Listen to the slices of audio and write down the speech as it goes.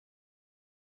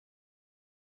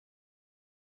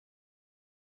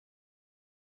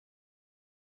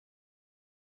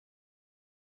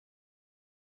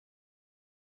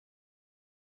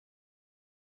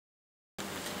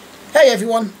Hey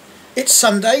everyone, it's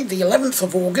Sunday the 11th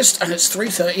of August and it's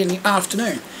 3:30 in the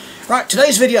afternoon. Right,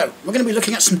 today's video we're going to be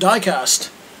looking at some diecast.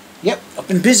 Yep, I've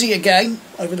been busy again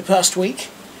over the past week.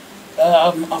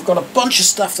 I've got a bunch of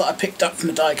stuff that I picked up from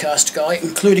the diecast guy,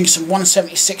 including some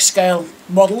 1/76 scale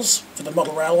models for the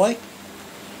model railway.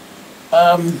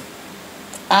 And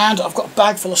I've got a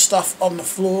bag full of stuff on the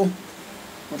floor,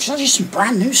 which is actually some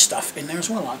brand new stuff in there as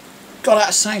well. I got out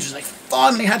of Sainsbury's, they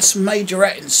finally had some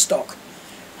majorette in stock.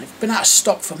 They've been out of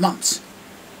stock for months.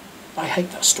 I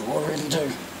hate that store, I really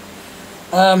do.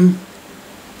 And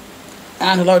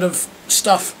a load of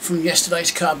stuff from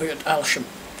yesterday's car boot at Alsham.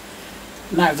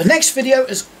 Now, the next video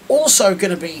is also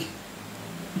going to be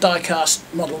diecast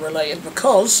model related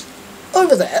because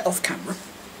over there, off camera,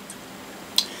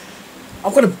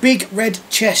 I've got a big red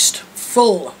chest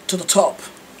full to the top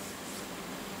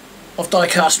of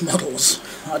diecast models.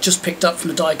 I just picked up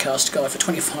from the diecast guy for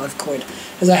 25 quid.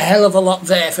 There's a hell of a lot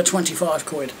there for 25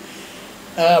 quid.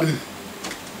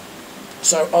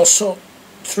 So I'll sort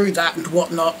through that and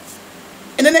whatnot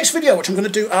in the next video, which I'm going to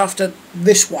do after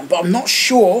this one, but I'm not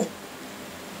sure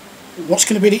what's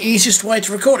going to be the easiest way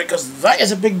to record it because that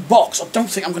is a big box. I don't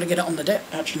think I'm going to get it on the desk.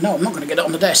 Actually, no, I'm not going to get it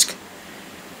on the desk.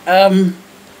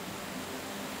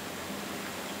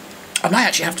 I may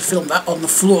actually have to film that on the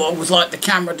floor with like the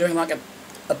camera doing like a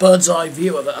bird's eye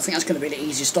view of it. I think that's going to be the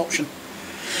easiest option.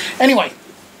 Anyway,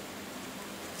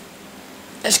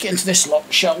 let's get into this lot,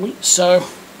 shall we? So,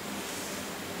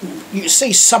 you can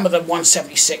see some of the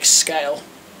 1/76 scale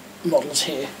models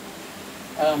here.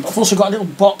 I've also got a little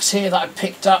box here that I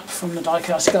picked up from the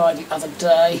diecast guy the other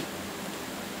day.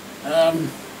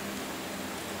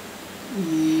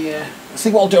 Yeah, I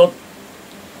think what I'll do,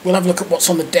 we'll have a look at what's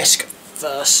on the desk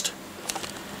first.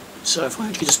 So if I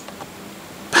actually just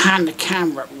pan the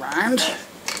camera round.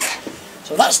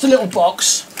 So that's the little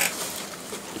box.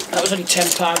 That was only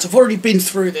 £10. I've already been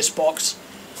through this box.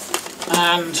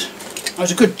 And there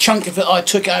was a good chunk of it I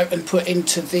took out and put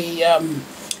into the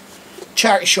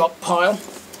charity shop pile.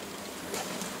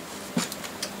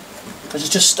 Because it's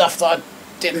just stuff that I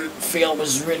didn't feel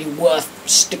was really worth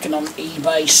sticking on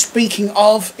eBay. Speaking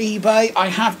of eBay, I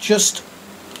have just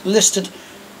listed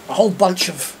a whole bunch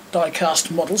of diecast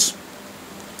models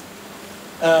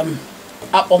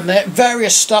up on there.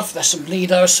 Various stuff. There's some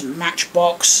Lido, some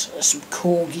Matchbox, there's some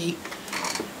Corgi,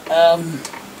 and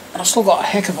I've still got a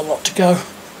heck of a lot to go.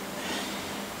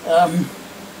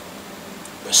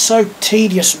 It's so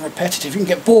tedious and repetitive. You can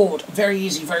get bored very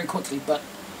easy, very quickly, but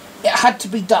it had to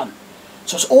be done.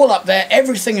 So it's all up there.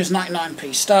 Everything is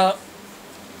 99p start.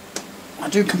 I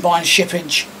do combine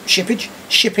shipping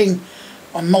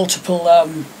on multiple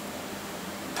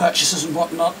purchases and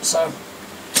whatnot. So,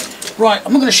 right,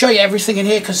 I'm not going to show you everything in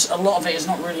here because a lot of it is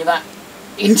not really that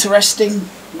interesting,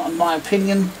 not in my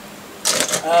opinion.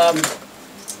 I've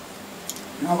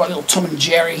got a little Tom and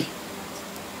Jerry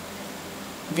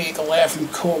vehicle there from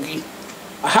Corgi.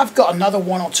 I have got another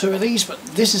one or two of these, but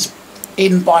this is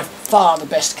in by far the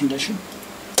best condition.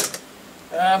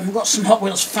 We've got some Hot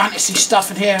Wheels fantasy stuff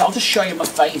in here. I'll just show you my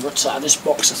favourites out of this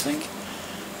box, I think.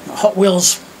 Hot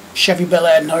Wheels Chevy Bel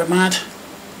Air Nomad.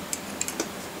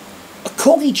 A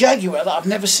Corgi Jaguar that I've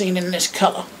never seen in this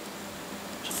colour.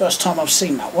 It's the first time I've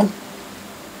seen that one.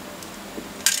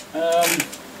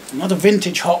 Another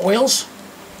vintage Hot Wheels.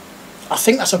 I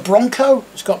think that's a Bronco.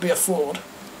 It's got to be a Ford.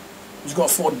 It's got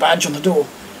a Ford badge on the door.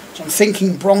 So I'm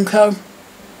thinking Bronco.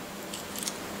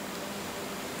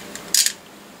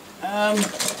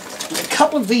 There's a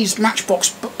couple of these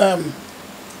Matchbox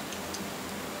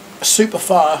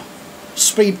Superfire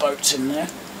speedboats in there.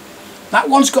 That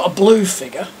one's got a blue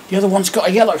figure, the other one's got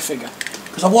a yellow figure.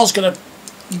 Because I was going to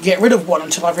get rid of one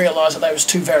until I realised that there was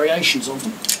two variations of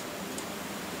them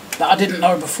that I didn't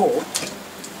know before.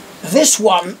 This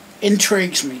one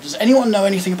intrigues me. Does anyone know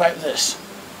anything about this?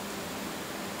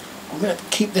 I'm going to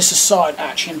keep this aside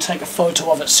actually and take a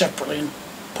photo of it separately and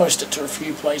post it to a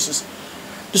few places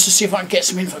just to see if I can get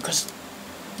some info, because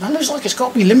that looks like it's got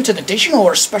to be limited edition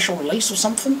or a special release or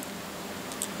something.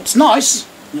 It's nice,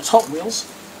 and it's Hot Wheels.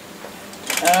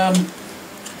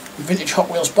 Vintage Hot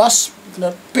Wheels bus,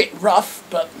 a bit rough,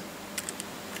 but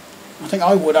I think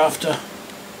I would after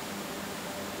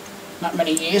that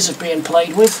many years of being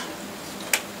played with.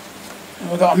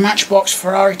 And we've got a Matchbox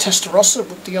Ferrari Testarossa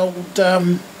with the old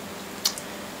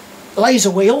laser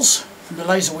wheels from the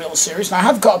Laser Wheels series. Now I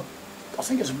have got, I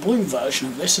think it's a blue version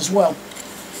of this as well,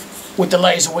 with the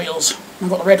laser wheels. I've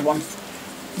got the red one.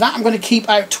 That I'm going to keep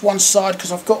out to one side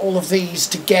because I've got all of these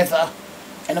together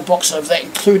in a box over there,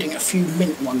 including a few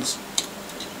mint ones.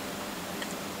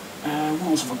 What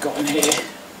else have I got in here?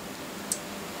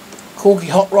 Corgi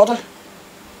Hot Rodder.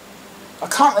 I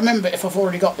can't remember if I've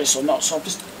already got this or not, so I've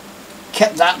just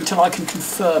kept that until I can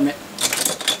confirm it.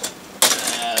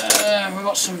 We've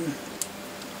got some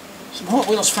Hot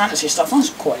Wheels fantasy stuff. That's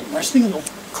quite interesting. A little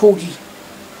Corgi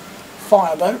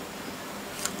fireboat.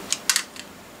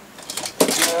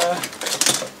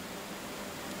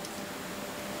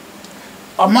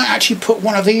 I might actually put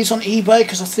one of these on eBay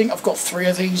because I think I've got 3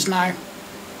 of these now.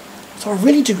 So I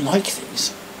really do like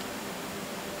these.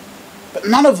 But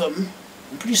none of them,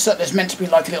 I'm pretty certain there's meant to be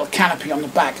like a little canopy on the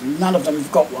back, and none of them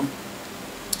have got one.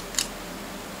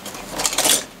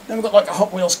 Then we've got like a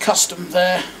Hot Wheels custom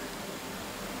there.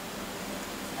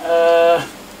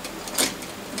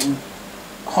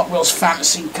 Hot Wheels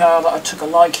fantasy car that I took a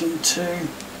liking to.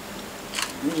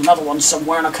 There's another one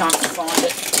somewhere and I can't find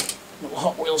it. Little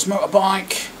Hot Wheels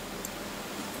motorbike.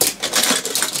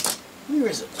 Where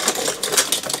is it?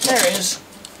 There it is.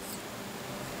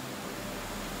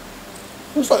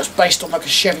 Looks like it's based on like a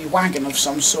Chevy wagon of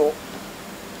some sort.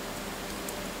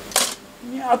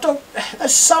 Yeah,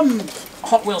 there's some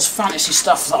Hot Wheels fantasy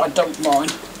stuff that I don't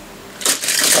mind.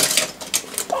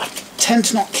 But I tend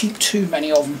to not keep too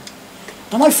many of them.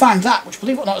 And I found that, which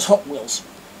believe it or not is Hot Wheels.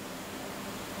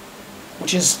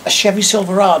 Which is a Chevy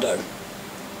Silverado.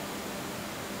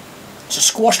 It's a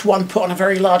squashed one put on a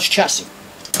very large chassis.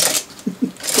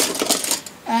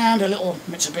 And a little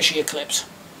Mitsubishi Eclipse.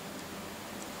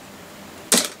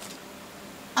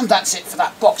 And that's it for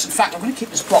that box. In fact, I'm going to keep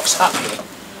this box up here.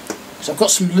 So I've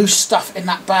got some loose stuff in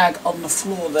that bag on the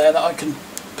floor there that I can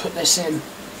put this in.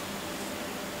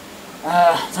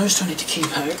 Those two I need to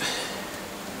keep out.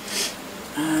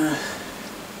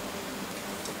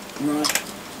 Right.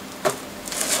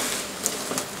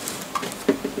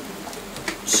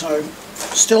 So,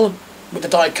 still with the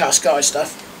Diecast guy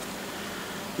stuff.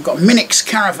 We've got Minix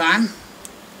Caravan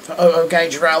for 00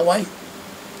 gauge railway.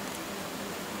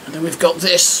 And then we've got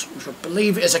this, which I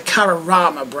believe is a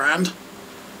Carorama brand,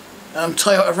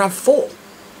 Toyota RAV4.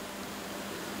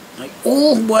 They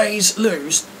always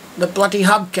lose the bloody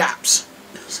hubcaps.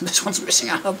 So this one's missing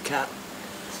a hubcap.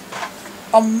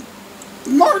 I'm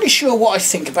not really sure what I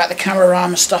think about the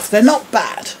Carorama stuff. They're not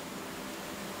bad.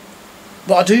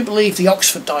 But I do believe the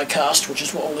Oxford Diecast, which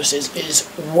is what all this is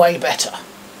way better.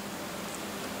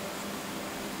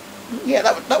 Yeah,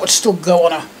 that would still go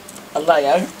on a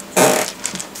layout.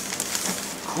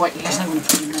 Quite easy. I'm going to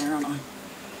put it in there, aren't I?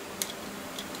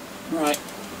 Right.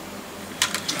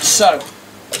 So,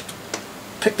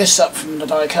 picked this up from the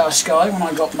Diecast guy when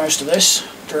I got most of this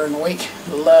during the week.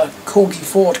 The Corgi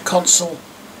Ford Console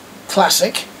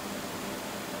Classic.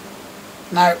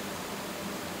 Now,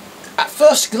 at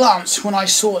first glance when I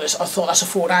saw this I thought that's a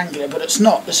Ford Anglia, but it's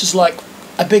not. This is like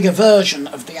a bigger version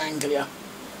of the Anglia.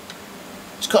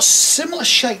 It's got similar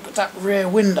shape with that rear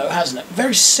window, hasn't it?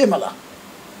 Very similar.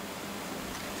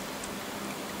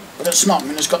 But it's not. I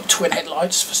mean, it's got twin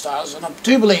headlights for starters, and I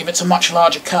do believe it's a much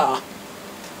larger car.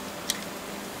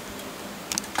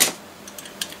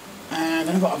 And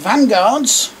then I've got a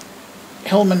Vanguard's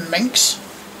Hillman Minx.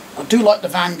 I do like the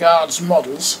Vanguard's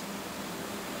models.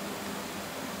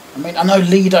 I mean, I know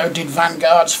Lido did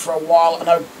Vanguards for a while. I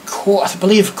know, I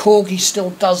believe Corgi still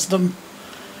does them.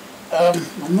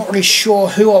 I'm not really sure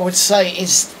who I would say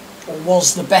is or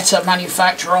was the better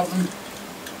manufacturer of them.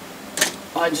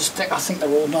 I think they're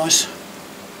all nice.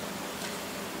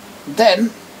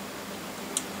 Then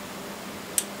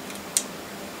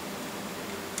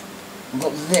I've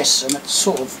got this, and it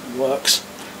sort of works.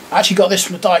 I actually got this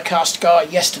from the Diecast guy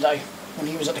yesterday when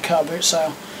he was at the car boot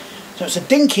sale. So it's a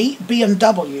dinky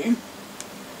BMW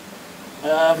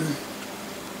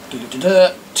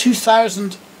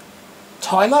 2000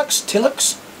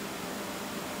 Tilux.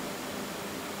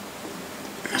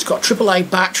 It's got a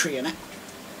AAA battery in it.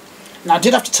 Now I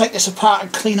did have to take this apart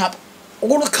and clean up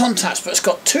all the contacts, but it's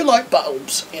got 2 light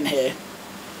bulbs in here,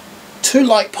 2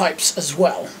 light pipes as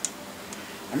well.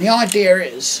 And the idea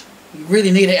is you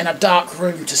really need it in a dark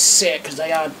room to see it because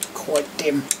they are quite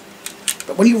dim.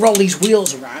 But when you roll these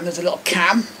wheels around, there's a little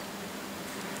cam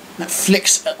that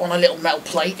flicks on a little metal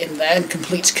plate in there and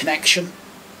completes connection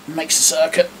and makes the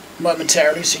circuit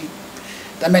momentarily. So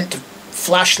they're meant to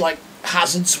flash like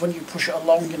hazards when you push it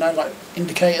along, you know, like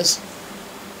indicators.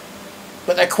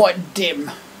 But they're quite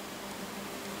dim.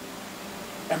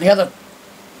 And the other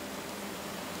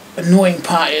annoying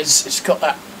part is it's got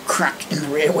that crack in the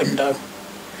rear window.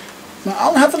 Now,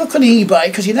 I'll have a look on eBay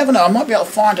because you never know, I might be able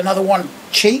to find another one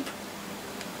cheap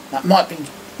that might be,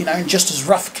 you know, in just as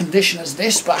rough condition as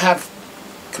this, but have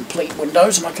complete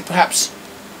windows, and I could perhaps,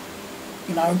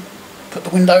 you know, put the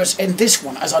windows in this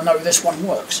one, as I know this one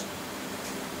works.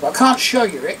 But I can't show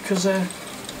you it because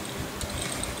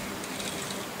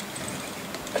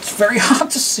it's very hard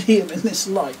to see him in this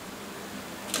light.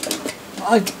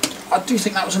 I do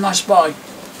think that was a nice buy.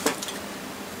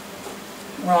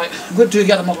 Right, I'm going to do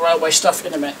the other model railway stuff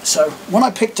in a minute. So when I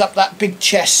picked up that big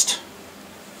chest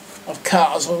of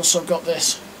cars, I also got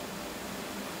this.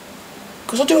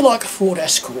 Because I do like a Ford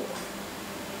Escort.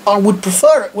 I would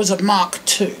prefer it was a Mark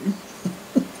II.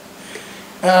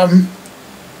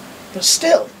 But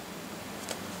still,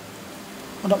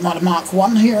 I don't mind a Mark I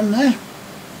here and there.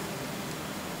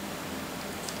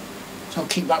 So I'll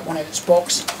keep that one in its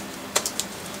box.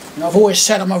 And I've always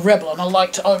said I'm a rebel and I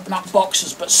like to open up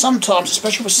boxes, but sometimes,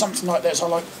 especially with something like this, I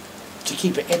like to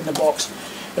keep it in the box.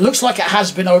 It looks like it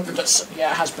has been opened at,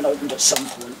 yeah, it has been opened at some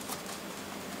point.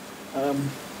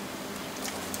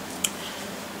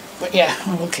 But yeah,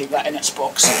 I will keep that in its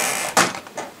box.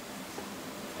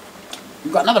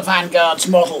 We've got another Vanguard's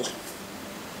model.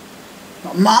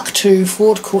 Got Mark II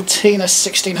Ford Cortina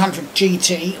 1600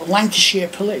 GT Lancashire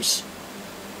Police.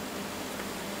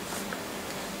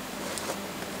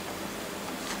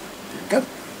 Go.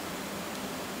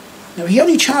 Now he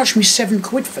only charged me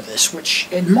 £7 for this, which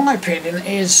in my opinion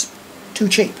is too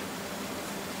cheap.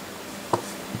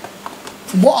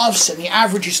 From what I've seen, the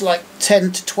average is like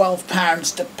 £10 to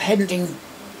 £12 depending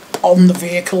on the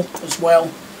vehicle as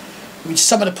well. I mean,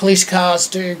 some of the police cars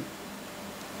do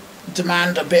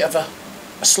demand a bit of a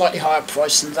slightly higher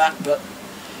price than that, but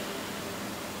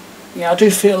yeah, I do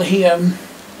feel he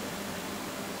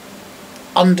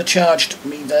undercharged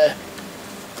me there.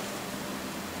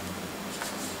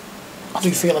 I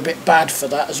do feel a bit bad for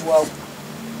that as well.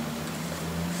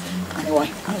 Anyway,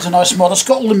 that's a nice model. It's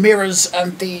got all the mirrors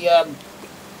and the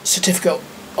certificate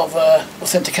of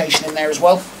authentication in there as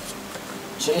well.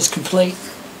 So it is complete.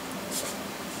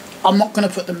 I'm not going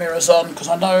to put the mirrors on because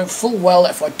I know full well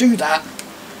that if I do that,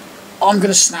 I'm going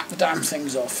to snap the damn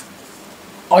things off.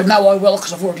 I know I will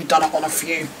because I've already done it on a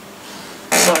few.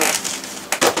 So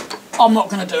I'm not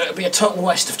going to do it. It'll be a total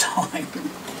waste of time.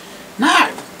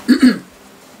 Now,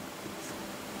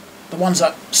 the ones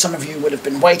that some of you would have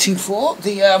been waiting for,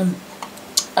 the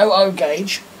 00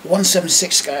 gauge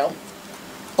 176 scale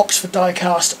Oxford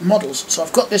Diecast models. So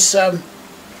I've got this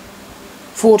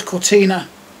Ford Cortina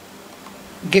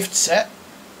gift set.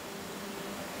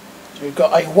 So we've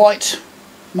got a white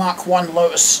Mark I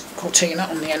Lotus Cortina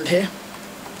on the end here.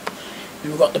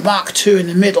 And we've got the Mark II in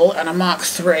the middle and a Mark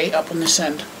III up on this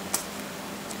end.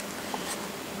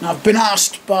 Now I've been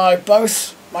asked by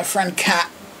both my friend Kat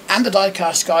and the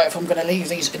Diecast guy if I'm going to leave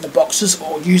these in the boxes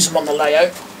or use them on the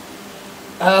layout.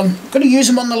 I'm going to use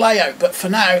them on the layout, but for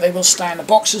now they will stay in the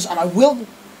boxes, and I will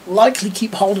likely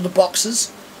keep hold of the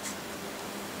boxes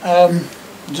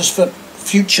just for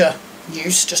future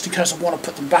use, just in case I want to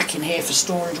put them back in here for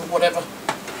storage or whatever.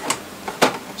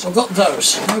 So I've got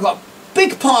those. And we've got a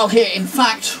big pile here. In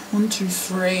fact, 1, 2,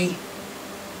 3,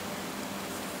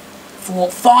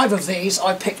 4, 5 of these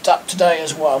I picked up today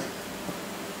as well.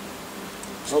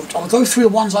 So I'll go through the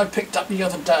ones I picked up the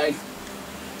other day.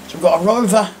 So we've got a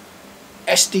Rover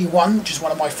SD1, which is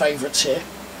one of my favourites here.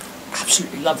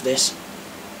 Absolutely love this.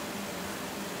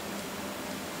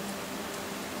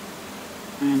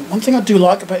 And one thing I do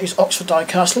like about these Oxford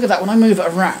Diecast, look at that, when I move it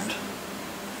around,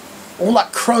 all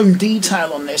that chrome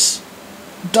detail on this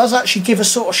does actually give a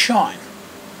sort of shine.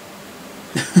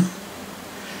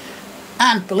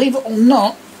 And believe it or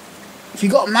not, if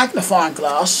you've got a magnifying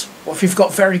glass, or if you've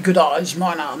got very good eyes,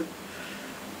 mine aren't,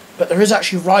 but there is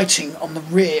actually writing on the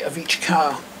rear of each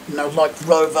car, you know, like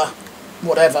Rover,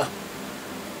 whatever,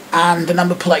 and the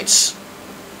number plates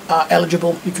are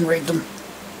eligible, you can read them.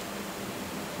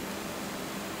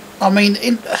 I mean,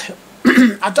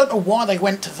 I don't know why they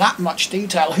went to that much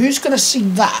detail. Who's going to see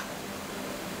that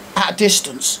at a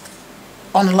distance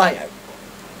on a layout?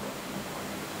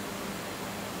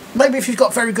 Maybe if you've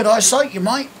got very good eyesight, you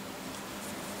might.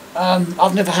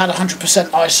 I've never had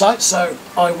 100% eyesight, so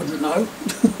I wouldn't know.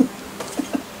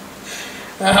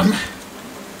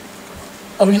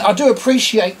 I mean, I do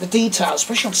appreciate the detail,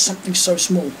 especially on something so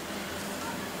small.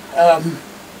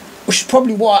 Which is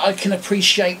probably why I can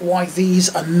appreciate why these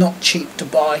are not cheap to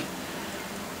buy,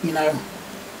 you know.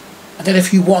 And then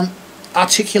if you want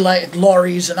articulated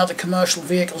lorries and other commercial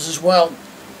vehicles as well,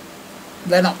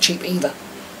 they're not cheap either.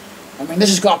 I mean, this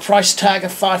has got a price tag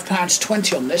of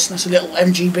 £5.20 on this, and that's a little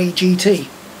MGB GT.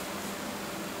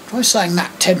 Try saying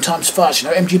that 10 times fast, you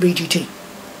know, MGB GT.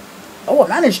 Oh, I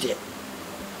managed it.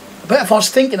 I bet if I was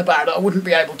thinking about it, I wouldn't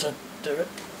be able to do it.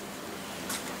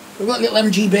 We've got a little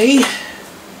MGB.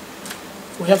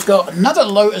 We have got another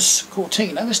Lotus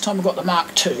Cortina. This time we've got the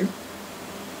Mark II.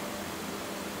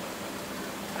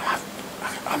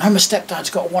 I know my stepdad's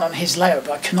got one on his layout,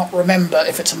 but I cannot remember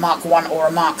if it's a Mark I or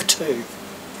a Mark II.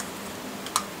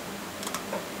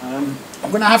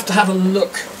 I'm going to have a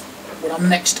look when I'm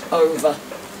next over.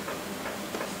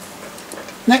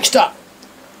 Next up,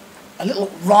 a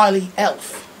little Riley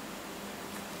elf.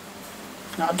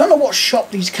 Now I don't know what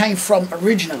shop these came from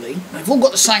originally. They've all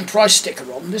got the same price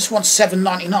sticker on. This one's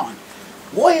 $7.99.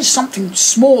 Why is something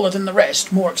smaller than the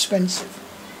rest more expensive?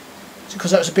 Is it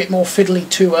because that was a bit more fiddly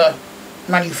to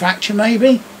manufacture,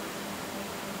 maybe?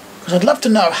 Because I'd love to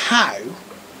know how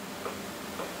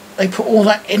they put all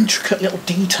that intricate little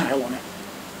detail on it.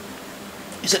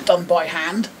 Is it done by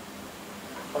hand?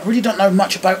 I really don't know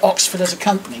much about Oxford as a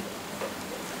company.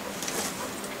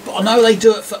 But I know they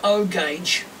do it for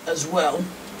O-Gauge as well.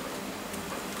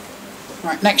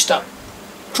 Right, next up,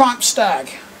 Triumph Stag.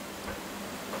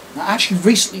 Now, I actually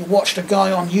recently watched a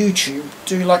guy on YouTube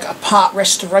do like a part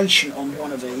restoration on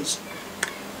one of these.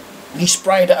 And he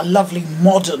sprayed it a lovely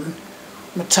modern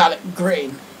metallic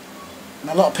green. And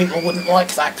a lot of people wouldn't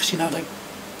like that because, you know,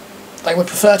 they would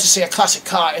prefer to see a classic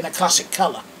car in a classic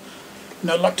colour. You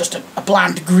know, like just a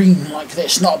bland green like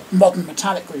this, not a modern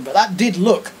metallic green. But that did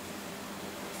look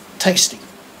tasty.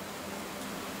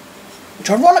 Which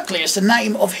ironically is the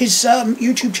name of his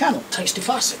YouTube channel, Tasty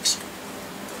Classics.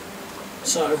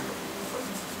 So,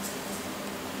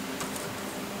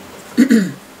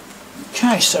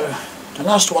 okay, so the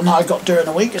last one I got during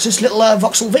the week is this little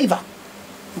Vauxhall Viva,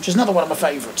 which is another one of my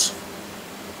favourites.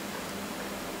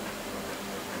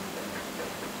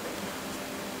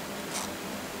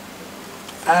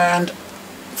 And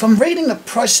from reading the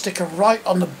price sticker right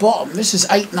on the bottom, this is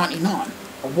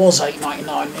 $8.99, or was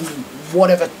 $8.99 in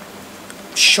whatever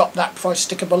shop that price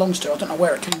sticker belongs to. I don't know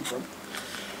where it came from.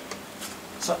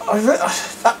 So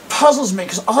that puzzles me,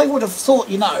 because I would have thought,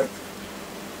 you know,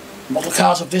 model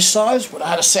cars of this size would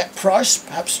have had a set price,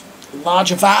 perhaps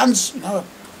larger vans, you know, a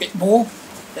bit more,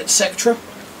 etc.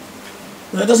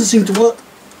 But it doesn't seem to work,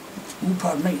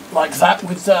 pardon me, like that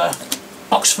with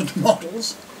Oxford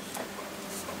models.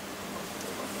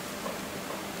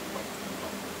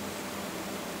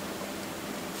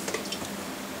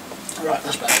 Right,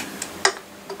 that's better.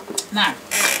 Now,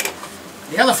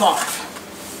 the other 5.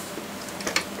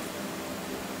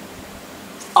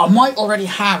 I might already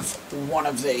have one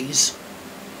of these.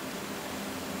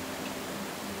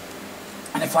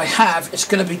 And if I have, it's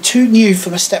going to be too new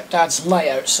for my stepdad's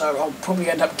layout, so I'll probably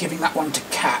end up giving that one to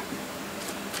Kat.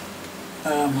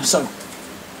 So,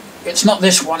 it's not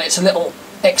this one, it's a little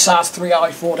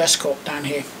XR3i Ford Escort down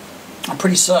here. I'm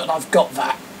pretty certain I've got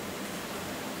that.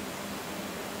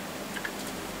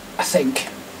 I think.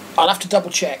 I'll have to double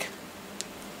check.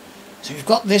 So you've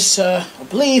got this, I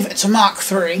believe it's a Mark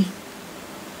III.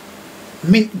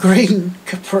 Mint green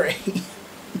Capri.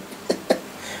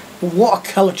 What a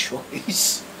colour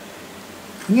choice.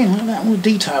 Again, look at that, all the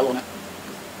detail on it.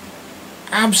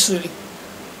 Absolutely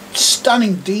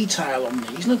stunning detail on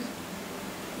these. Look.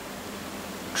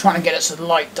 Trying to get it so the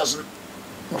light doesn't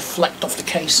reflect off the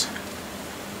case.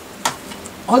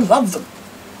 I love them.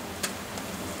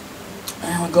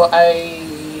 And we've got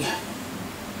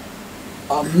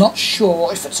I'm not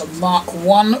sure if it's a Mark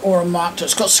 1 or a Mark 2.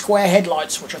 It's got square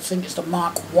headlights, which I think is the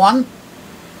Mark 1.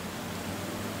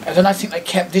 And then I think they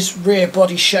kept this rear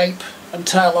body shape and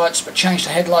tail lights, but changed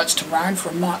the headlights to round for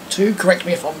a Mark 2. Correct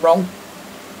me if I'm wrong.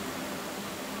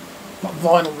 Got a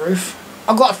vinyl roof.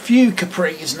 I've got a few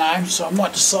Capris now, so I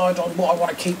might decide on what I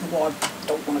want to keep and what I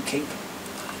don't want to keep.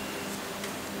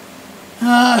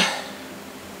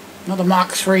 Another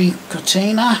Mark III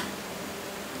Cortina.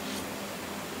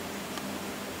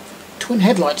 Twin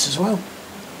headlights as well.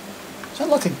 Is that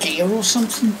like a gear or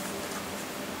something?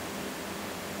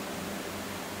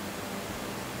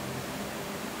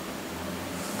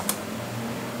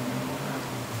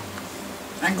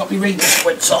 I ain't got my reading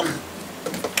squints on.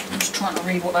 I'm just trying to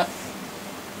read what that...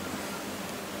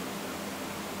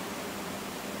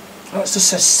 Oh, it just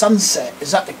says sunset.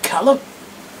 Is that the colour?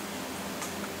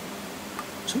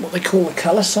 Is that what they call the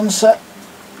colour, sunset?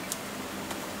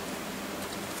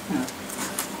 Yeah.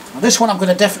 Now this one I'm going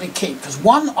to definitely keep, because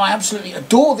one, I absolutely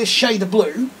adore this shade of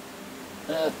blue.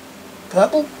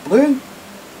 Purple? Blue?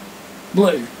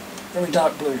 Blue. Very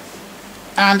dark blue.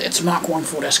 And it's a Mark 1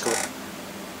 Ford Escort.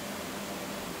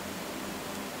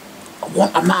 I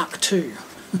want a Mark 2.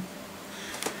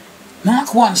 Mark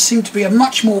 1s seem to be a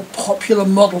much more popular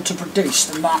model to produce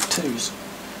than Mark 2s.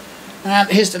 And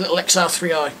here's the little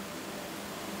XR3i.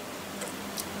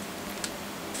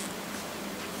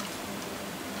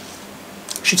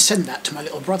 I should send that to my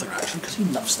little brother actually, because he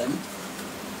loves them.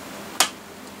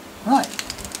 Right,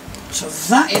 so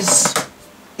that is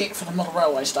it for the model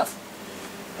railway stuff.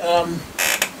 I'm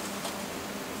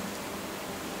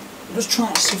just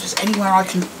trying to see if there's anywhere I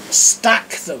can stack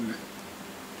them.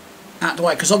 out of the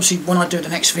way, because obviously when I do the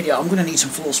next video I'm going to need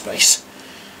some floor space.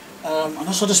 And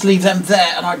also just leave them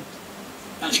there, and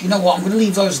actually, you know what, I'm going to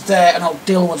leave those there and I'll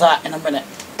deal with that in a minute.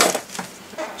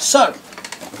 So,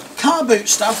 car boot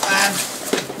stuff and,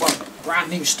 well, brand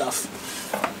new stuff.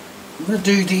 I'll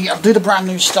do the brand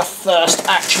new stuff first,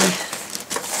 actually.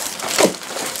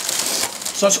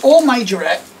 So it's all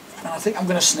majorette, and I think I'm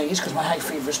going to sneeze because my hay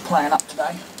fever is playing up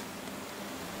today.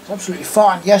 It's absolutely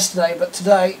fine yesterday, but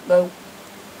today, well,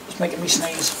 it's making me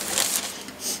sneeze.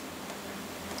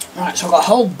 Right, so I've got a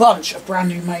whole bunch of brand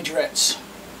new majorettes.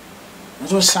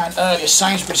 As I was saying earlier,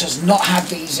 Sainsbury's has not had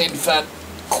these in for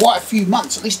quite a few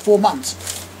months, at least 4 months.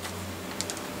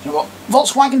 So I've got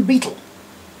Volkswagen Beetle.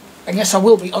 I guess I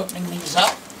will be opening these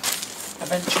up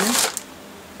eventually.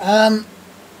 An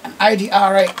Audi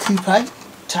R8 Coupe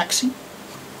taxi.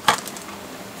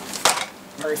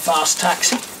 Very fast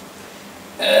taxi.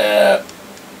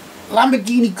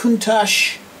 Lamborghini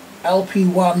Countach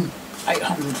LP1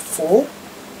 804.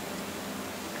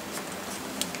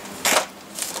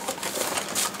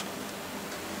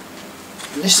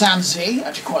 Nissan Z, I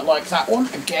actually quite like that one.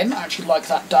 Again, I actually like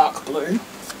that dark blue.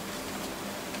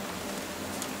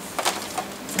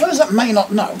 For those that may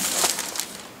not know,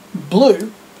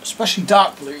 blue, especially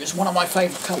dark blue, is one of my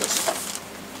favourite colours.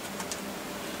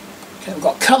 Okay, we've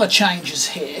got colour changes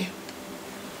here.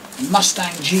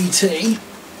 Mustang GT. I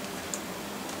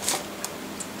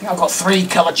think I've got 3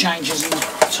 colour changes in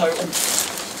total.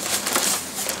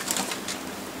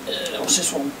 What's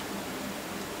this one?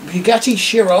 Bugatti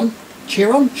Chiron.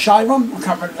 Chiron? I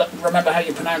can't remember how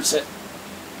you pronounce it.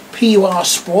 PUR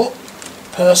Sport.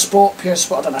 Pure Sport,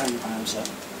 I don't know how you pronounce it.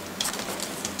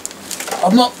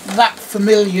 I'm not that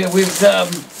familiar with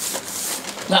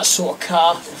that sort of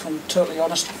car, if I'm totally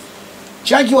honest.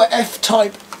 Jaguar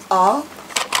F-Type R.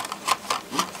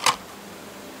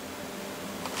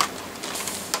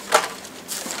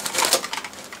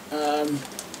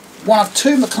 One of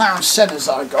 2 McLaren Sennas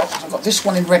that I got. I've got this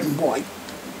one in red and white.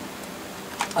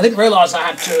 I didn't realise I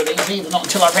had 2 of these either, not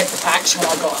until I read the packs when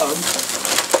I got home.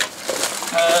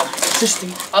 Is this the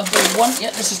other one?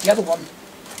 Yeah, this is the other one.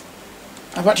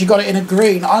 I've actually got it in a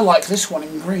green. I like this one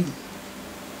in green.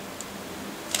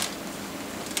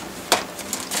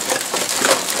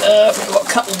 We've got a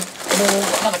couple more,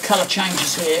 other colour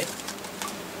changes here,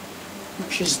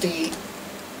 which is the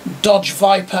Dodge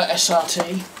Viper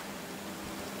SRT.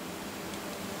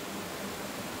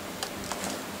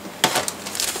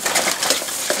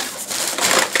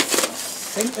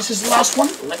 I think this is the last one.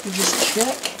 Let me just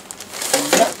check.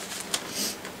 Yep.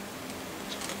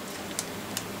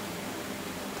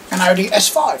 An Audi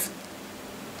S5.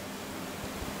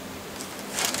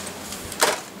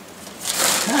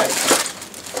 Okay.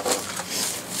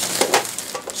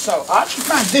 So I actually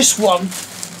found this one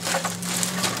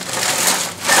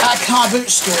at a car boot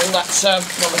store. That's well,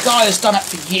 the guy has done it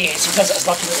for years. He does it as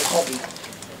like a little hobby.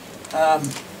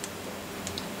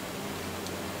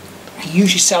 He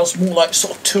usually sells more like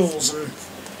sort of tools and,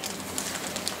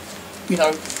 you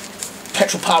know,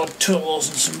 petrol powered tools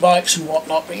and some bikes and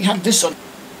whatnot, but he had this on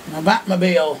a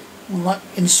Batmobile, like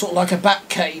in sort of like a bat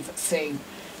cave thing.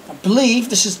 I believe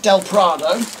this is Del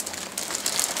Prado.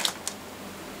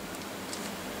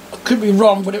 I could be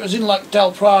wrong, but it was in like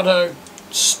Del Prado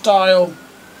style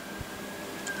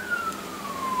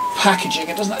packaging.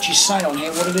 It doesn't actually say on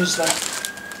here what it is though.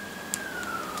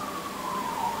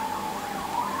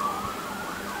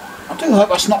 I do hope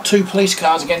that's not 2 police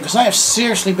cars again, because they have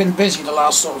seriously been busy the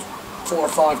last sort of 4 or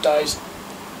 5 days.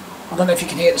 I don't know if you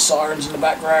can hear the sirens in the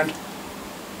background.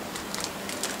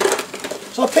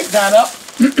 So I picked that up.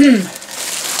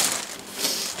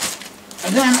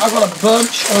 And then I've got a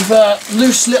bunch of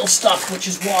loose little stuff, which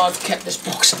is why I've kept this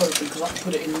box open, because I can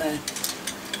put it in there.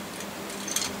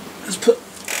 Let's put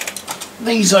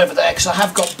these over there, because I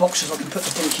have got boxes I can put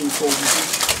the dink in for.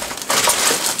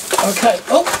 Okay,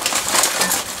 oh!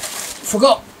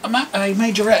 Forgot a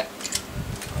majorette.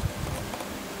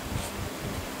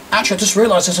 Actually, I just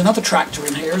realised there's another tractor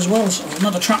in here as well, so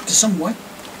another tractor somewhere.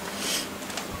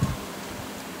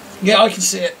 Yeah, I can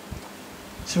see it.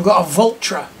 So we've got a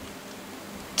Voltra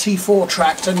T4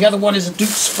 tractor, and the other one is a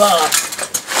Deutz-Fahr.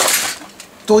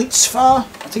 Deutz-Fahr?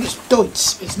 I think it's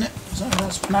Deutz, isn't it? Is that how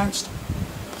it's pronounced?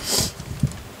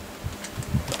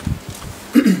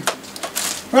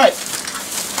 Right.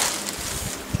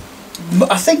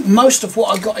 I think most of what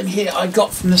I got in here I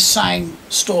got from the same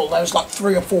store. There was like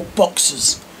 3 or 4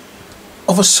 boxes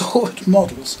of assorted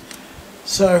models.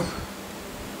 So,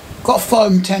 got a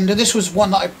foam tender. This was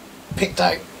one that I picked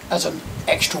out as an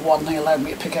extra one. They allowed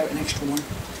me to pick out an extra one,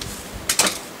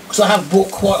 because I have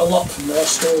bought quite a lot from their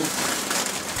store.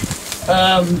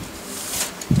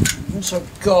 also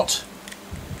got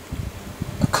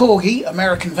a Corgi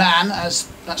American van, as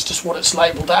that's just what it's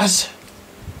labelled as.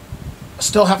 I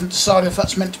still haven't decided if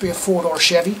that's meant to be a Ford or a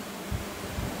Chevy.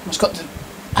 It's got the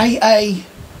AA,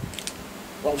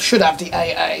 well, should have the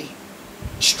AA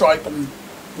stripe and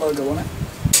logo on it.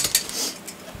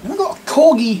 Then I've got a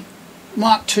Corgi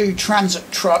Mark II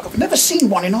transit truck. I've never seen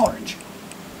one in orange.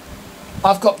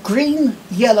 I've got green,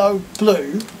 yellow,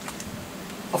 blue.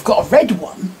 I've got a red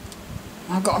one.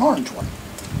 And I've got an orange one.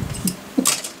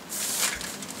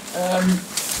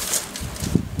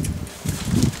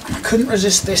 I couldn't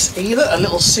resist this either. A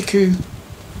little Siku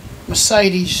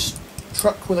Mercedes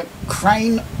truck with a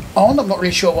crane on. I'm not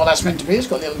really sure what that's meant to be. It's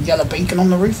got a little yellow beacon on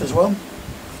the roof as well.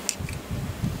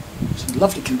 It's in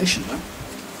lovely condition though.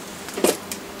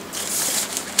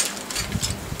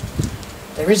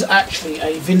 There is actually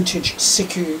a vintage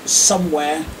Siku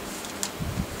somewhere.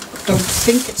 I don't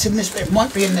think it's in this, it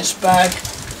might be in this bag.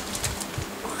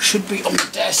 It should be on the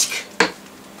desk.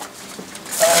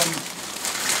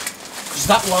 Because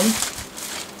that one,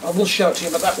 I will show it to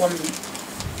you, but that one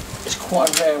is quite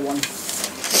a rare one.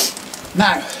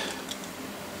 Now,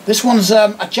 this one's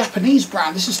a Japanese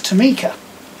brand. This is Tamika,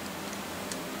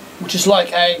 which is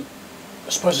like I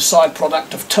suppose a side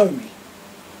product of Tomy.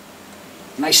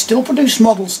 And they still produce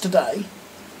models today.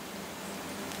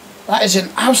 That is in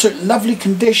absolute lovely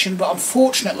condition, but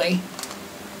unfortunately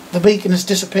the beacon has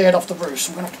disappeared off the roof,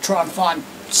 so I'm going to have to try and find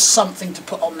something to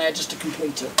put on there just to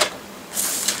complete it.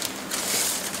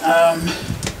 And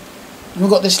we've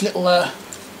got this little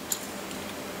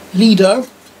Lido.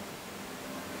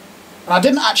 And I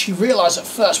didn't actually realise at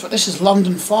first, but this is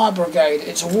London Fire Brigade.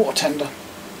 It's a water tender.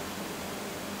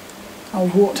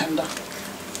 Old water tender.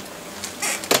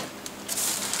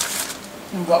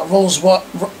 We've got a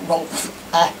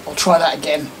I'll try that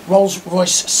again.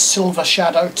 Rolls-Royce Silver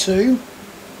Shadow 2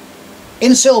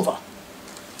 in silver.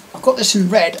 I've got this in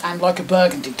red and like a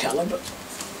burgundy colour, but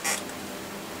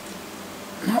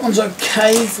that one's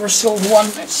okay for a silver one.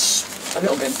 It's a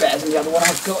little bit better than the other one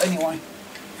I've got anyway.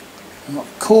 I've got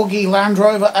Corgi Land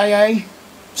Rover AA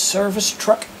service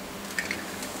truck.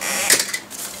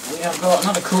 We have got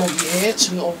another Corgi here. It's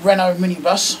a little Renault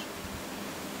minibus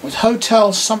with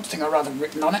hotel something or other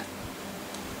written on it.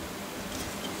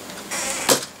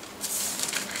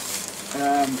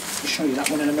 I'll show you that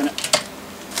one in a minute.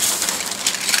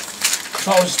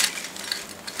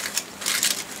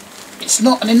 It's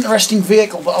not an interesting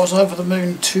vehicle, but I was over the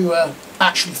moon to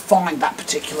actually find that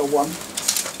particular one.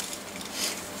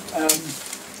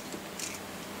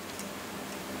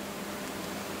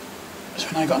 So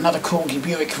now I've got another Corgi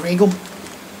Buick Regal.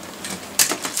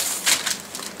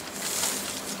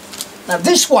 Now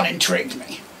this one intrigued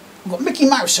me. I've got Mickey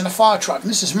Mouse in a fire truck, and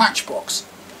this is Matchbox.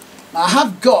 Now I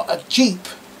have got a Jeep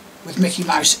with Mickey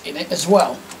Mouse in it as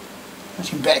well.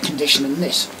 It's in better condition than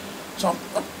this. So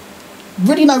I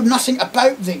really know nothing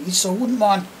about these, so I wouldn't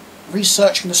mind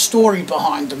researching the story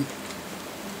behind them.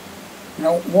 You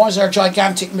know, why is there a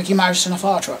gigantic Mickey Mouse in a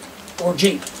fire truck? Or a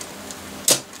Jeep?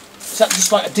 Is that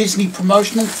just like a Disney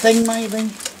promotional thing,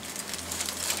 maybe?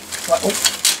 Right,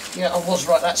 oh. Yeah, I was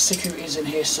right, that Siku is in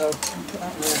here, so I'll put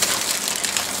that there.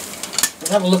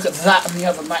 We'll have a look at that and the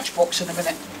other Matchbox in a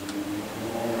minute.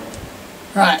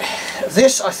 Right,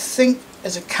 this I think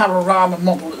is a Carorama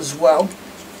model as well.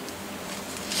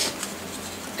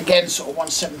 Again, sort of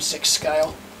 1/76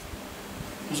 scale.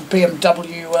 There's a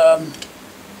BMW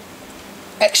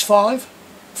X5,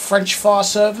 French fire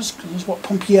service, because that's what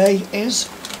Pompier is.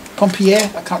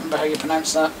 Pompier, I can't remember how you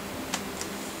pronounce that.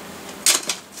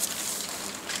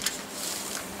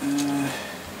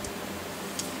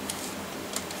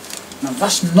 Now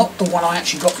that's not the one I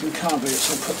actually got from the car boot,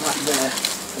 so I'll put that there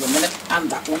for the minute, and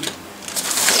that one.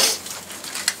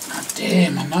 Ah dear,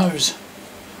 my nose.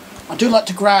 I do like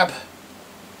to grab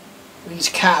these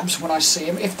cabs when I see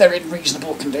them, if they're in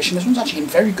reasonable condition. This one's actually in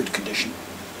very good condition.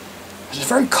 It's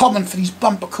very common for these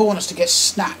bumper corners to get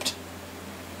snapped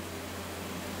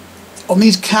on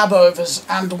these cab overs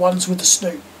and the ones with the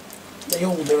snoot. They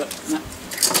all do it, and that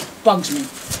bugs me.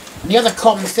 And the other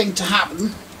common thing to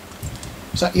happen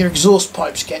is that your exhaust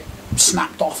pipes get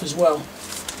snapped off as well.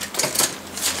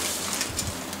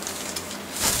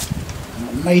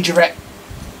 Majorette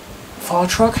fire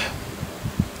truck.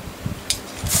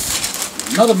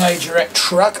 Another Majorette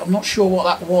truck. I'm not sure what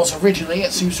that was originally.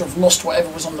 It seems to have lost whatever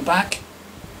was on the back.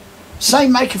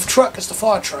 Same make of truck as the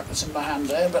fire truck that's in my hand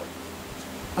there, but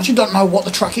I actually don't know what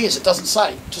the truck is. It doesn't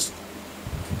say. It just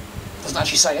doesn't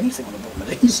actually say anything on the bottom of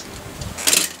these.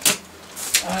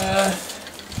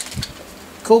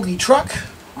 Corgi truck,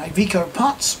 Iveco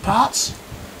parts.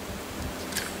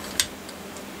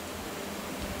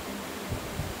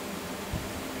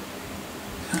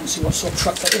 and see what sort of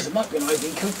truck that is. It might be an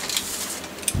ID code.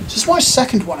 This is my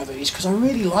second one of these because I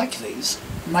really like these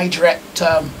majorette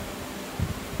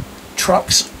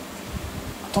trucks.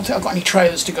 I don't think I've got any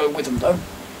trailers to go with them though.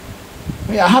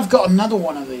 But yeah, I have got another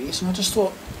one of these and I just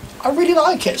thought I really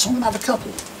like it, so I'm going to have a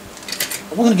couple.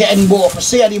 I'm not going to get any more. If I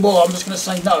see any more, I'm just going to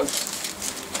say no.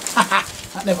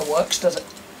 That never works, does it?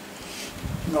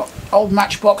 We've got old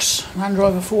Matchbox Land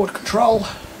Rover forward control.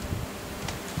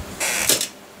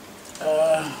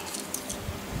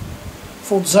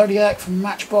 Ford Zodiac from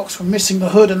Matchbox. We're missing the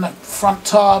hood and the front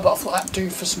tyre, but I thought that'd do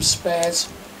for some spares.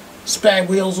 Spare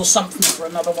wheels or something for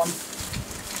another one.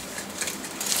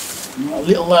 And a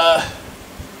little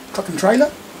truck and trailer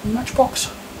from Matchbox.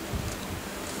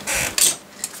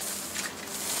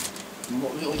 I've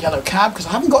got a little yellow cab because I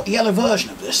haven't got the yellow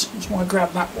version of this. That's why I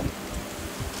grabbed that one.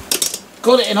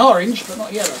 Got it in orange, but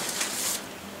not yellow.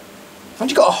 I've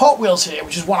actually got a Hot Wheels here,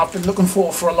 which is one I've been looking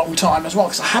for a long time as well,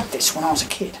 because I had this when I was a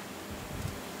kid.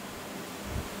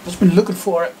 I've just been looking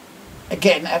for it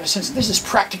again ever since. This is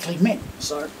practically mint,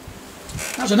 so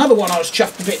that was another one I was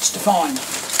chuffed to bits to find.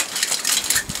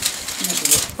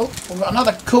 Oh, we've got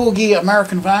another Corgi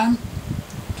American van,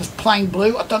 just plain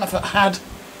blue. I don't know if it had.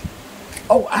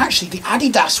 Oh, actually, the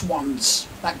Adidas ones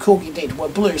that Corgi did were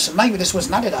blue, so maybe this was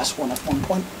an Adidas one at one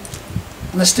point.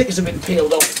 And the stickers have been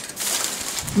peeled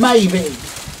off. Maybe.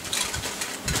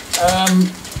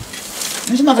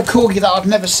 There's another Corgi that I've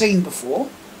never seen before.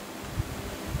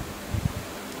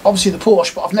 Obviously the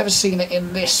Porsche, but I've never seen it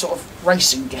in this sort of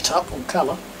racing get-up or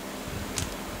colour.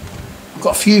 I've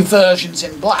got a few versions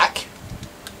in black,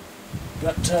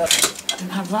 but I didn't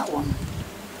have that one.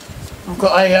 I've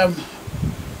got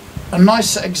a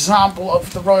nice example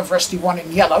of the Rover SD1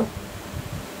 in yellow.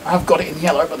 I have got it in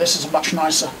yellow, but this is a much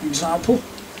nicer example.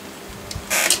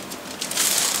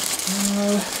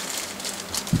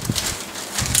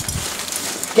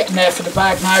 Getting there for the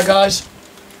bag now, guys.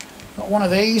 Got one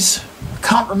of these. I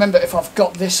can't remember if I've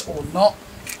got this or not.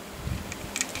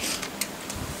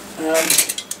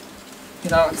 You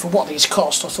know, and for what these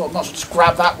cost, I thought I might as well just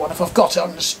grab that one. If I've got it, I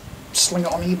can just sling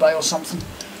it on eBay or something.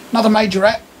 Another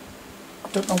majorette. I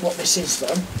don't know what this is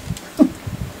though.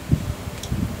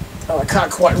 Oh, I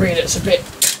can't quite read it. It's a bit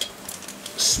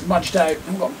smudged out.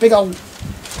 I've got a big old,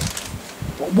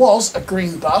 what was a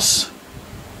green bus.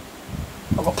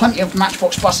 I've got plenty of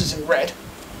Matchbox buses in red.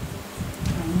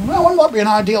 Well, one might be an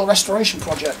ideal restoration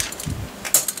project.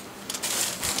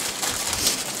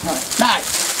 Right, now,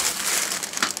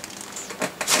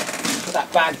 put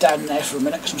that bag down there for a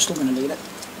minute because I'm still going to need it.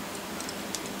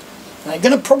 Now, you're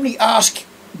going to probably ask,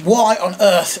 why on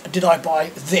earth did I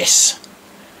buy this?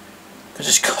 Because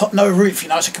it's got no roof, you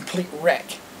know, it's a complete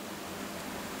wreck.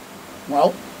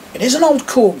 Well, it is an old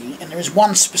Corgi, and there is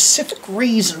one specific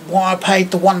reason why I paid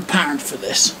the £1 for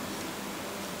this.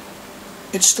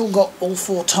 It's still got all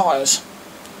 4 tyres.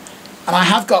 And I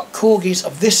have got Corgis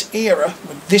of this era,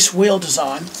 with this wheel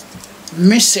design,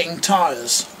 missing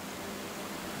tyres.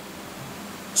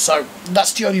 So,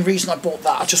 that's the only reason I bought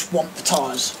that, I just want the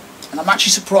tyres. And I'm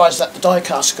actually surprised that the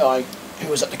Diecast guy who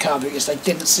was at the car boot, they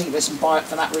didn't see this and buy it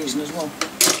for that reason as well.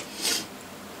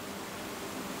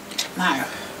 Now,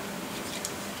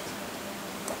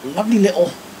 got a lovely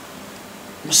little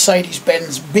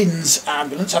Mercedes-Benz bins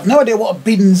ambulance. I've no idea what a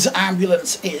bins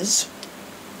ambulance is.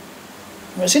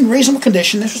 Well, it's in reasonable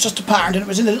condition. This was just a pound, and it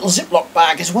was in a little Ziploc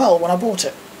bag as well when I bought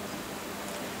it.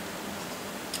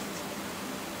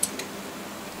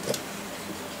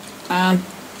 And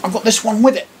I've got this one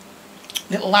with it.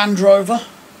 Little Land Rover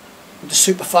with the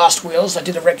super fast wheels. I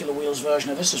did a regular wheels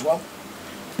version of this as well,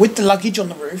 with the luggage on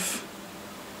the roof.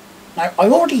 Now, I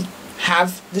already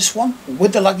have this one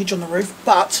with the luggage on the roof,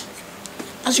 but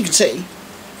as you can see,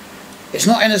 it's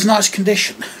not in as nice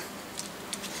condition.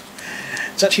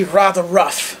 It's actually rather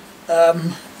rough.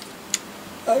 The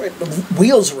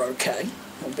wheels are okay,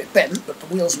 a little bit bent, but the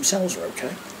wheels themselves are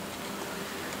okay.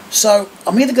 So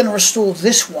I'm either going to restore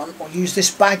this one or use this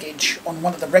baggage on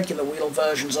one of the regular wheel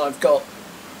versions I've got,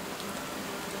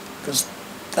 because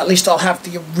at least I'll have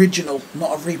the original,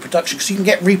 not a reproduction, because you can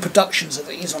get reproductions of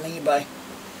these on eBay.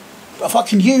 But if I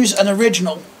can use an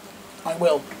original, I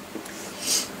will.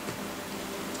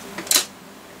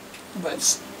 But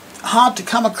it's hard to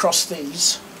come across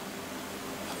these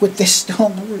with this still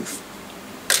on the roof.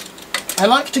 I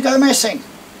like to go missing.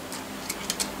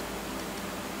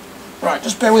 Right,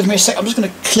 just bear with me a sec. I'm just going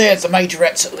to clear the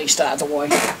majorettes at least out of the way,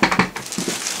 and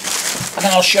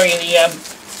then I'll show you the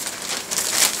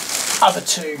other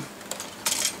two.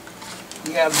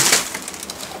 The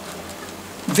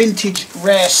vintage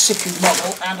rare Siku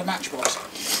model and a Matchbox.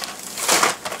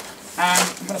 And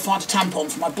I'm going to find a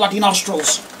tampon for my bloody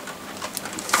nostrils.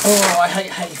 Oh, I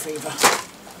hate hay fever.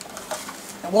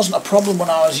 It wasn't a problem when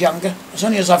I was younger. It's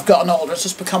only as I've gotten older it's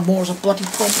just become more of a bloody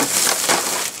problem.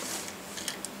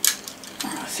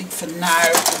 I think for now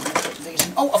I'm going to put these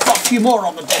in. Oh, I've got a few more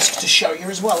on the desk to show you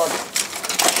as well.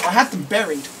 I had them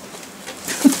buried.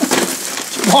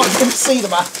 Well, you couldn't see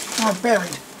them. They're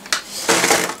buried.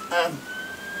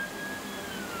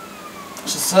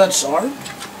 That's the third siren.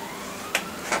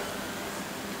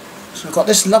 So I've got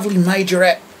this lovely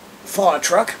majorette fire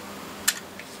truck.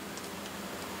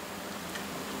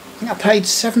 I think I paid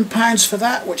 £7 for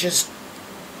that, which is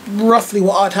roughly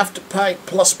what I'd have to pay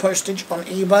plus postage on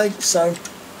eBay. So,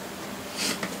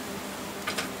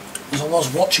 as I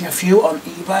was watching a few on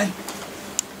eBay.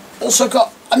 Also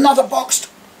got another boxed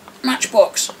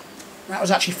Matchbox. That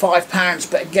was actually £5,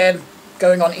 but again,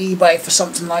 going on eBay for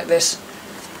something like this,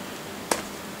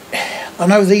 I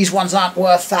know these ones aren't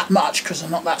worth that much because they're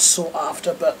not that sought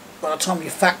after, but by the time you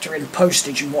factor in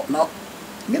postage and whatnot,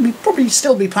 you're going to probably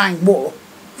still be paying more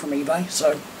from eBay.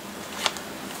 So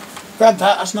grab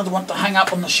that. That's another one to hang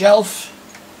up on the shelf.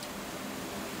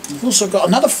 We've also got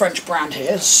another French brand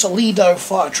here, Solido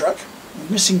fire truck. I'm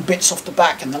missing bits off the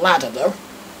back and the ladder though,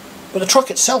 but the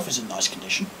truck itself is in nice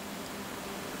condition.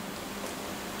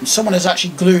 And someone has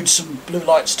actually glued some blue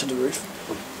lights to the roof.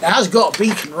 It has got a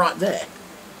beacon right there,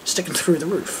 sticking through the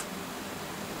roof.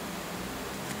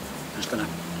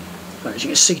 Well, as you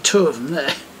can see, two of them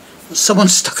there. Someone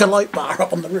stuck a light bar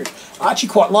up on the roof. I actually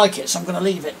quite like it, so I'm going to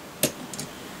leave it.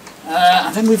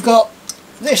 And then we've got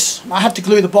this. I had to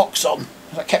glue the box on,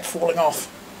 because it kept falling off.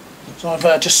 So I've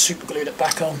just super glued it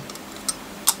back on.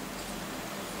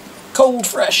 Cold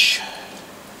Fresh.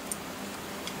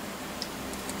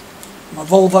 My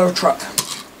Volvo truck.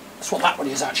 That's what that one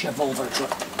is, actually, a Volvo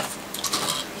truck.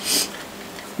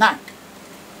 Now,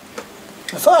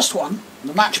 the first one,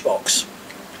 the Matchbox,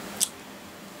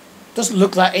 doesn't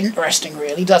look that interesting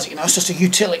really, does it? You know, it's just a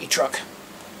utility truck.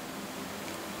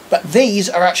 But these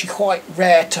are actually quite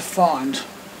rare to find.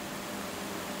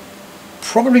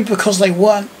 Probably because they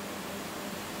weren't,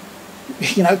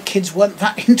 you know, kids weren't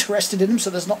that interested in them, so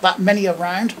there's not that many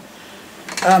around.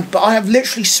 But I have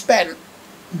literally spent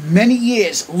many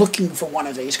years looking for one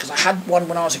of these, because I had one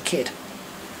when I was a kid.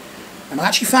 And I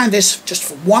actually found this just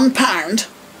for £1.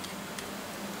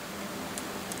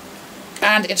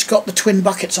 And it's got the twin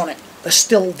buckets on it. They're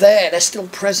still there, they're still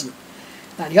present.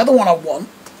 Now the other one I want,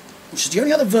 which is the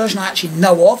only other version I actually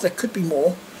know of, there could be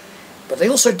more, but they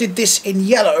also did this in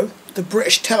yellow, the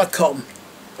British Telecom.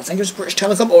 I think it was British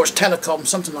Telecom, or it's Telecom,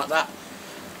 something like that,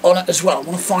 on it as well. I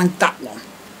want to find that one.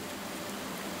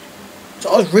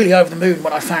 So I was really over the moon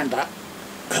when I found that.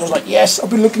 I was like, yes, I've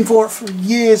been looking for it for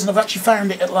years and I've actually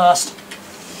found it at last.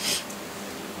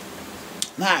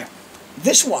 Now,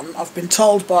 this one, I've been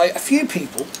told by a few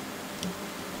people,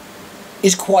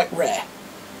 is quite rare.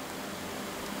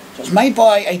 So it's made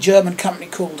by a German company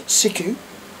called Siku.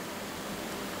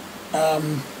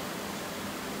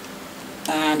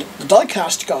 And the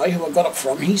Diecast guy who I got it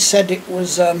from, he said it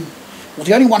was, well,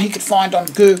 the only one he could find on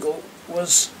Google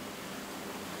was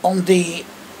on the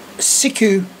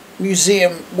Siku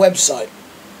Museum website.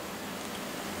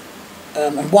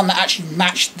 And one that actually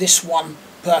matched this one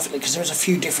perfectly, because there's a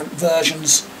few different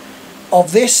versions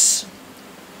of this.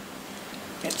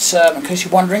 It's, in case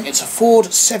you're wondering, it's a Ford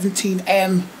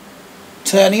 17M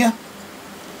Turnier,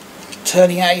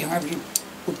 however you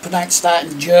would pronounce that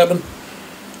in German.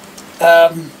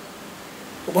 But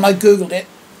when I googled it,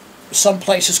 some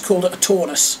places called it a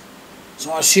Taunus,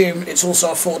 so I assume it's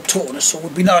also a Ford Taunus, or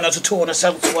would be known as a Taunus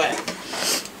elsewhere.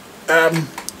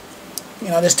 You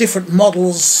know, there's different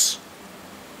models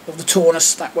of the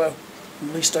Taunus that were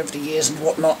released over the years and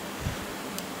whatnot.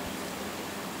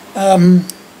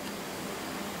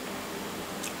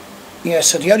 Yeah,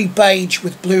 so the only beige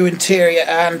with blue interior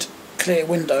and clear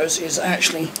windows is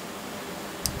actually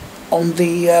on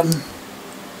the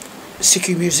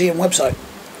Siku Museum website.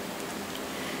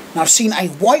 Now I've seen a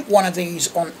white one of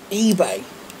these on eBay,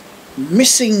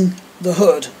 missing the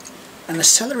hood, and the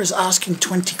seller is asking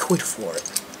 20 quid for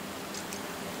it.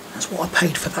 That's what I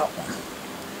paid for that one.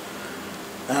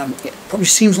 It probably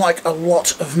seems like a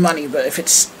lot of money, but if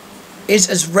it is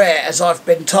as rare as I've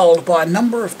been told by a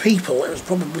number of people, it was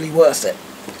probably worth it.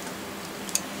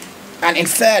 And in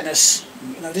fairness,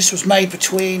 you know, this was made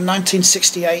between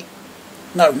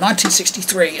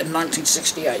 1963 and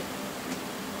 1968.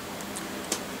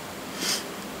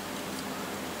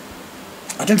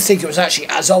 I don't think it was actually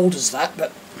as old as that,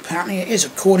 but apparently it is,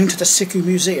 according to the Siku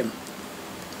Museum.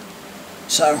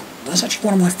 So, that's actually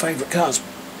one of my favourite cars.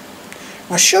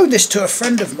 I showed this to a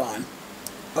friend of mine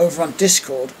over on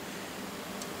Discord,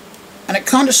 And it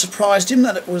kind of surprised him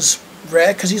that it was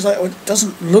rare, because he's like, oh, it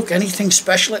doesn't look anything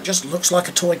special, it just looks like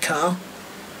a toy car.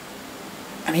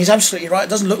 And he's absolutely right, it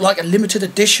doesn't look like a limited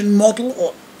edition model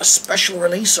or a special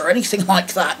release or anything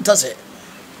like that, does it?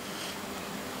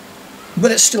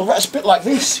 But it's still, that's a bit like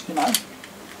this, you know.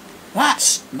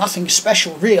 That's nothing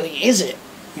special really, is it?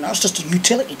 You know, it's just a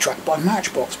utility truck by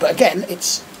Matchbox. But again,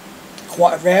 it's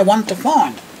quite a rare one to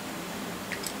find.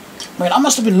 I mean, I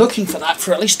must have been looking for that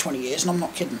for at least 20 years, and I'm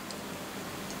not kidding.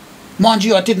 Mind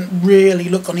you, I didn't really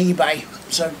look on eBay,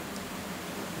 so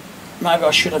maybe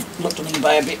I should have looked on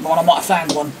eBay a bit more and I might have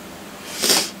found one.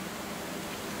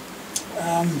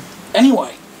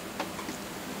 Anyway,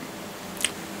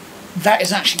 that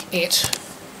is actually it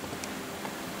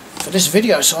for this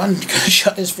video, so I'm going to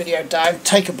shut this video down,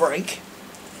 take a break,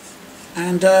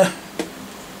 and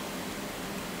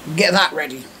get that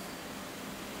ready.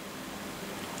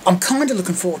 I'm kind of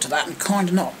looking forward to that and kind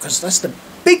of not, because that's the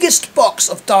biggest box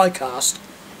of diecast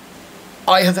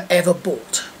I have ever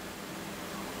bought.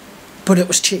 But it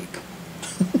was cheap.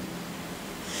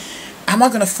 Am I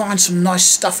going to find some nice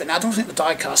stuff in it? I don't think the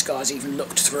diecast guys even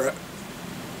looked through it.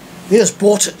 He just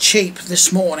bought it cheap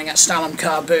this morning at Stalham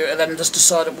Car Boot and then just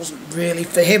decided it wasn't really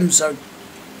for him, so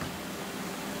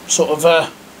sort of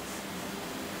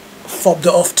fobbed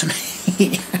it off to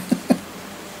me.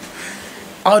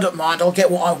 I don't mind, I'll get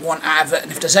what I want out of it,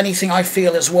 and if there's anything I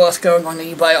feel is worth going on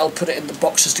eBay, I'll put it in the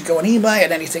boxes to go on eBay,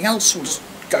 and anything else will just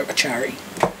go to charity.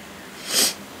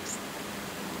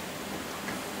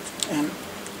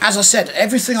 As I said,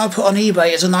 everything I put on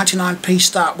eBay is a 99p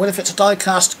start, whether if it's a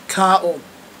die-cast car or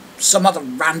some other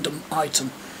random item.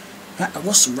 In fact, there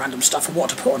was some random stuff I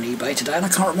wanted to put on eBay today, and I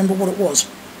can't remember what it was.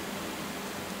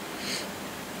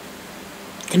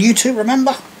 Can you two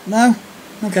remember? No?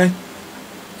 Okay.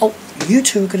 Oh, you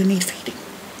two are going to need feeding.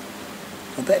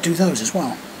 I better do those as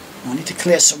well. I need to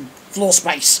clear some floor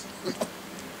space.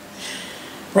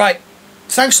 Right.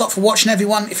 Thanks a lot for watching,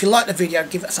 everyone. If you liked the video,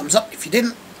 give it a thumbs up. If you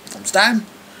didn't, thumbs down.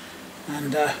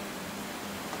 And,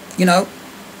 you know,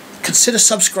 consider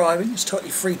subscribing. It's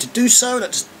totally free to do so.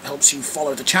 That just helps you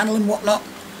follow the channel and whatnot.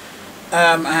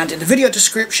 And in the video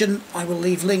description, I will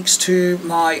leave links to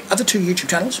my other 2 YouTube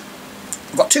channels.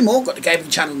 I've got 2 more. I've got the gaming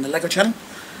channel and the Lego channel.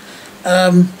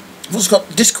 I've also got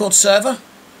the Discord server.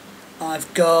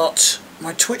 I've got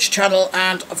my Twitch channel,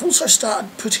 and I've also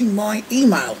started putting my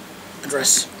email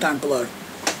address down below.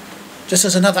 Just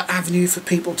as another avenue for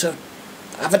people to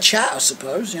have a chat, I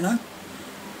suppose, you know.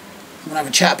 You want to have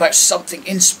a chat about something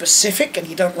in specific and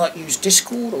you don't like use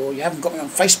Discord, or you haven't got me on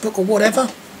Facebook or whatever,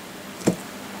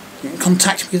 you can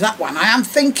contact me that one. I am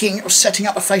thinking of setting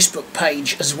up a Facebook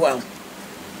page as well.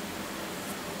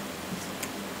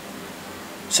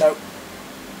 So,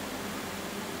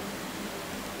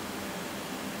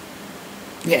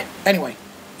 yeah, anyway,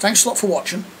 thanks a lot for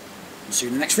watching. I'll see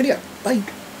you in the next video. Bye.